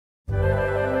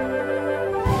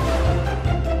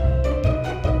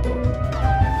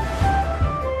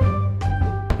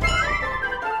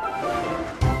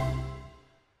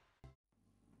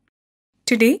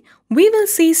Today, we will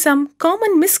see some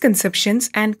common misconceptions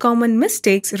and common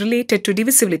mistakes related to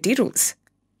divisibility rules.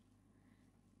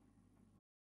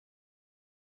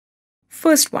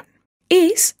 First one.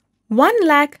 Is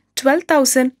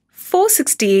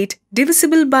 1,12,468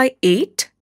 divisible by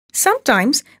 8?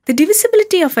 Sometimes the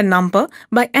divisibility of a number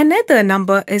by another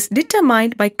number is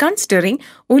determined by considering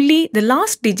only the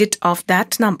last digit of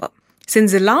that number.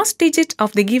 Since the last digit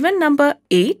of the given number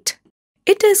 8,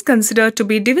 it is considered to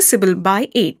be divisible by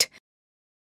 8.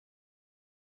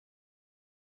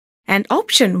 And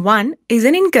option 1 is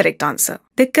an incorrect answer.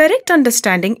 The correct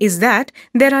understanding is that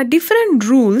there are different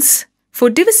rules for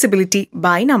divisibility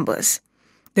by numbers.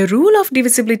 The rule of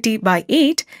divisibility by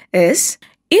 8 is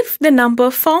if the number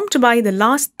formed by the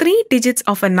last 3 digits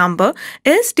of a number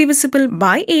is divisible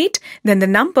by 8, then the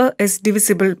number is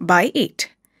divisible by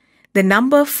 8. The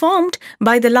number formed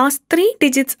by the last 3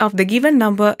 digits of the given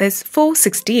number is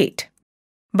 468.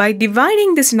 By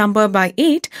dividing this number by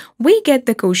 8, we get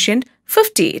the quotient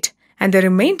 58 and the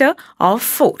remainder of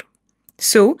 4.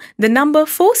 So, the number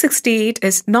 468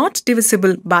 is not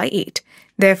divisible by 8.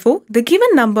 Therefore, the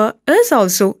given number is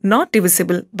also not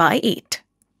divisible by 8.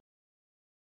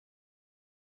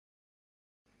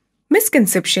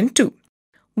 Misconception 2.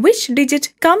 Which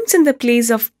digit comes in the place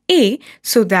of A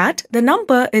so that the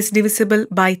number is divisible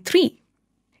by 3?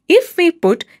 If we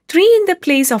put 3 in the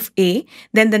place of A,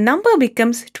 then the number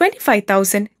becomes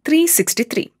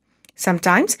 25,363.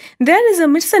 Sometimes there is a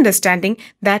misunderstanding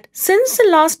that since the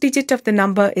last digit of the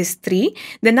number is 3,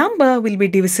 the number will be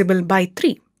divisible by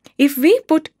 3. If we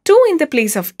put 2 in the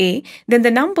place of A, then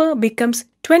the number becomes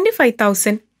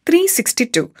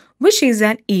 25,362, which is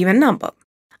an even number.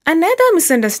 Another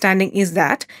misunderstanding is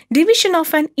that division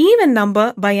of an even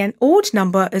number by an odd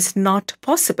number is not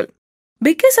possible.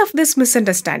 Because of this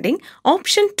misunderstanding,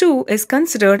 option 2 is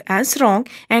considered as wrong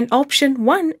and option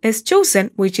 1 is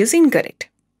chosen, which is incorrect.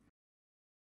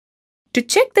 To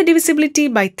check the divisibility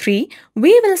by 3,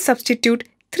 we will substitute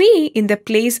 3 in the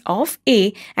place of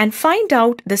A and find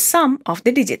out the sum of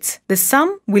the digits. The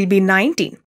sum will be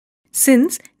 19.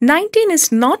 Since 19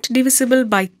 is not divisible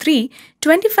by 3,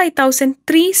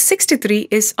 25,363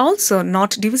 is also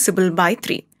not divisible by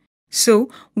 3. So,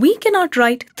 we cannot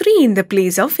write 3 in the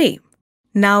place of A.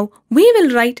 Now, we will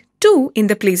write 2 in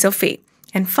the place of A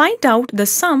and find out the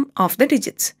sum of the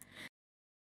digits.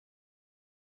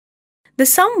 The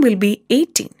sum will be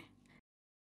 18.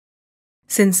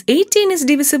 Since 18 is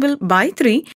divisible by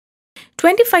 3,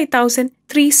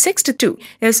 25,362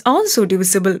 is also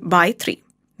divisible by 3.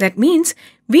 That means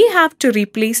we have to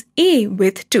replace A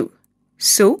with 2.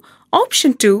 So,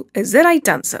 option 2 is the right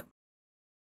answer.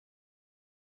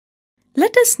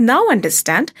 Let us now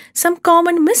understand some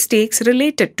common mistakes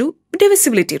related to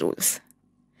divisibility rules.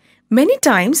 Many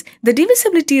times, the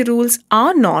divisibility rules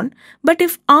are known, but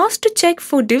if asked to check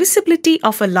for divisibility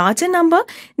of a larger number,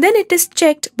 then it is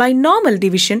checked by normal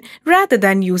division rather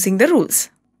than using the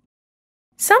rules.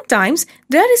 Sometimes,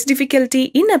 there is difficulty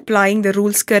in applying the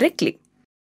rules correctly.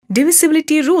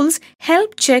 Divisibility rules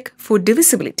help check for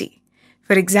divisibility.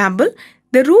 For example,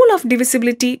 the rule of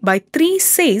divisibility by 3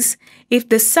 says if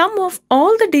the sum of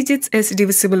all the digits is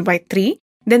divisible by 3,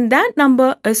 then that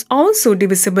number is also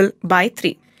divisible by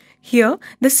 3. Here,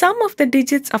 the sum of the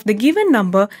digits of the given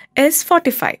number is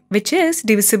 45, which is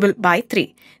divisible by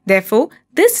 3. Therefore,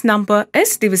 this number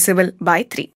is divisible by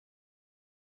 3.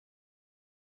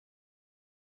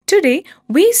 Today,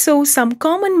 we saw some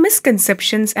common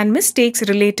misconceptions and mistakes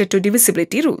related to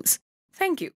divisibility rules.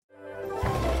 Thank you.